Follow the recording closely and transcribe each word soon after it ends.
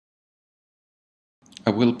I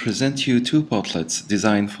will present you two portlets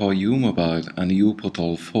designed for uMobile and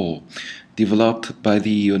uPortal 4, developed by the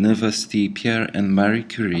University Pierre and Marie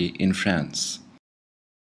Curie in France.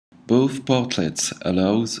 Both portlets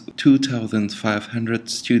allow 2,500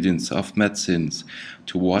 students of medicine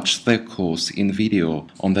to watch their course in video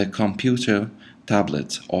on their computer,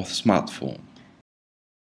 tablet or smartphone.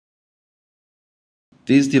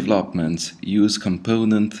 These developments use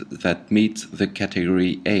components that meet the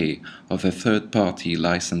Category A of the third-party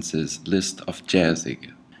licenses list of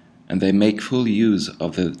JASIG, and they make full use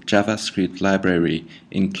of the JavaScript library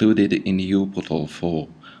included in uPortal 4,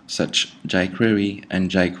 such jQuery and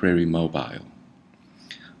jQuery Mobile.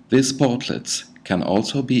 These portlets can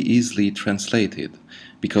also be easily translated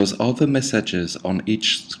because all the messages on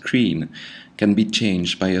each screen can be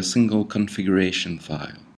changed by a single configuration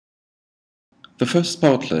file. The first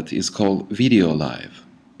portlet is called Video Live.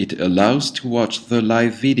 It allows to watch the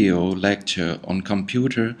live video lecture on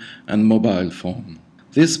computer and mobile phone.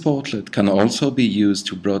 This portlet can also be used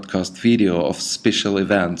to broadcast video of special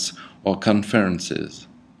events or conferences.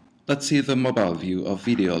 Let's see the mobile view of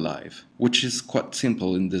Video Live, which is quite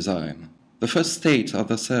simple in design. The first stage of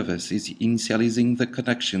the service is initializing the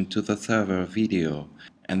connection to the server video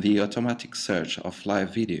and the automatic search of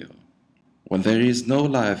live video. When there is no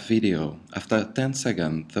live video, after 10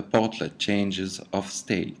 seconds the portlet changes of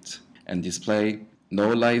state and displays no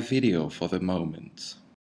live video for the moment.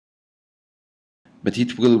 But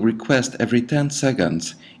it will request every 10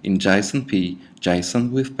 seconds in JSON-P,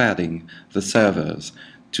 JSON with padding, the servers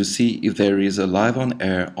to see if there is a live on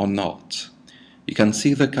air or not. You can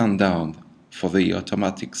see the countdown for the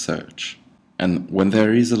automatic search. And when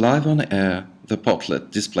there is a live on air, the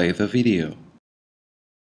portlet displays the video.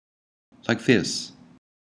 Like this.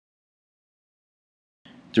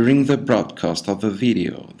 During the broadcast of the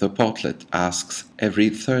video, the portlet asks every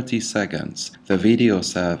 30 seconds the video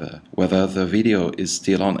server whether the video is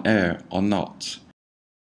still on air or not.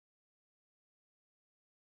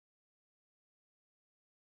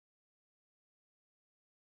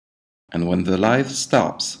 And when the live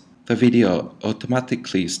stops, the video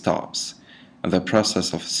automatically stops, and the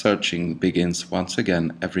process of searching begins once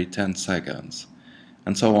again every 10 seconds,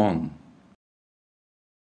 and so on.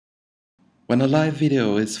 When a live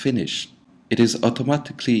video is finished, it is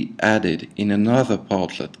automatically added in another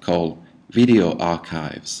portlet called Video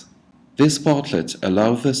Archives. This portlet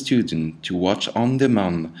allows the student to watch on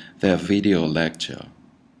demand their video lecture.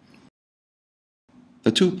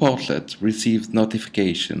 The two portlets receive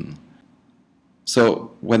notification.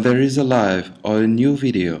 So, when there is a live or a new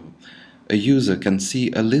video, a user can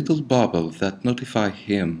see a little bubble that notifies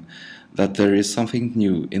him that there is something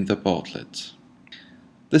new in the portlet.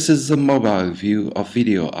 This is the mobile view of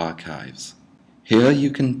Video Archives. Here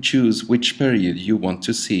you can choose which period you want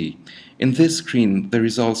to see. In this screen there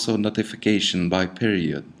is also notification by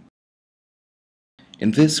period.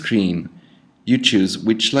 In this screen you choose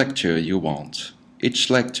which lecture you want. Each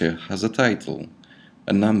lecture has a title,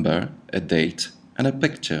 a number, a date, and a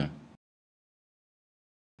picture.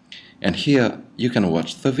 And here you can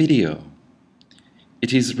watch the video.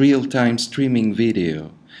 It is real-time streaming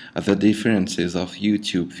video, at the differences of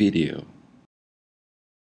YouTube video.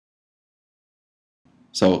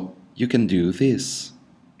 So you can do this.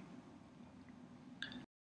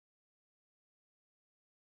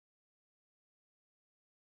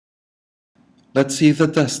 Let's see the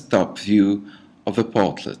desktop view of the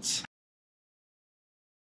portlets.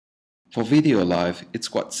 For Video Live, it's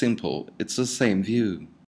quite simple, it's the same view.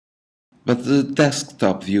 But the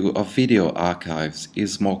desktop view of Video Archives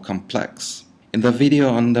is more complex. In the Video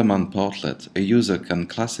On Demand portlet, a user can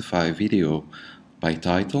classify video by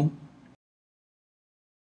title,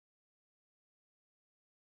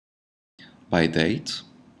 by date.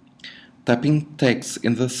 Typing text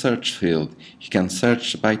in the search field, he can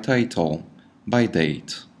search by title, by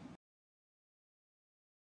date.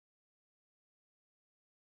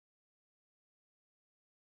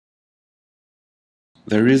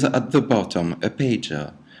 There is at the bottom a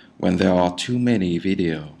pager when there are too many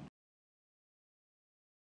videos.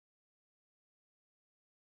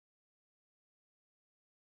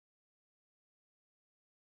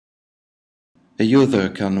 A user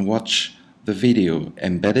can watch the video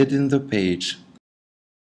embedded in the page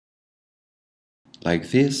like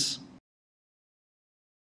this,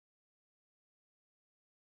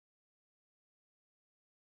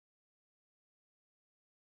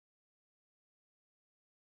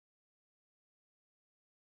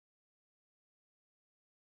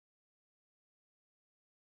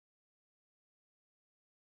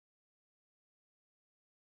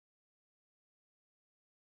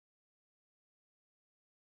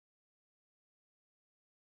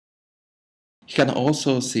 He can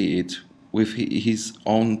also see it with his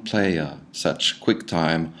own player, such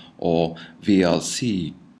QuickTime or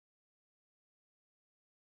VLC.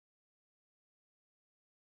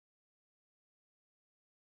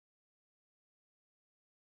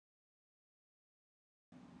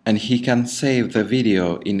 And he can save the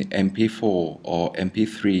video in MP4 or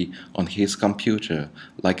MP3 on his computer,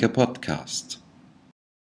 like a podcast.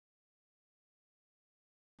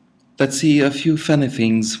 Let's see a few funny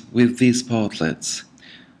things with these portlets.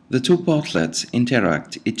 The two portlets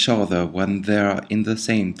interact each other when they are in the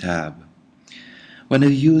same tab. When a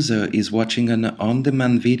user is watching an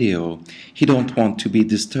on-demand video, he don't want to be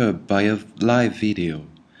disturbed by a live video.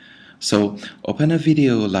 So open a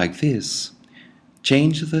video like this.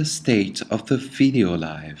 Change the state of the video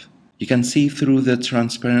live. You can see through the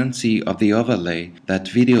transparency of the overlay that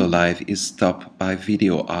video live is stopped by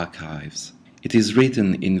video archives. It is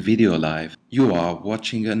written in video live, you are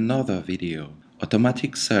watching another video.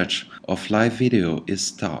 Automatic search of live video is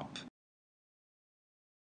stopped.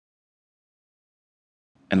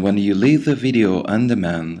 And when you leave the video on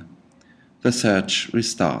demand, the search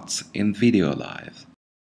restarts in video live.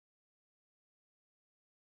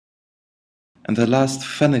 And the last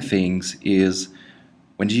funny thing is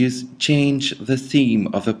when you change the theme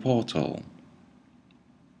of a portal.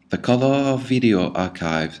 The color of video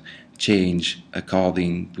archive change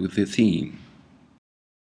according to the theme.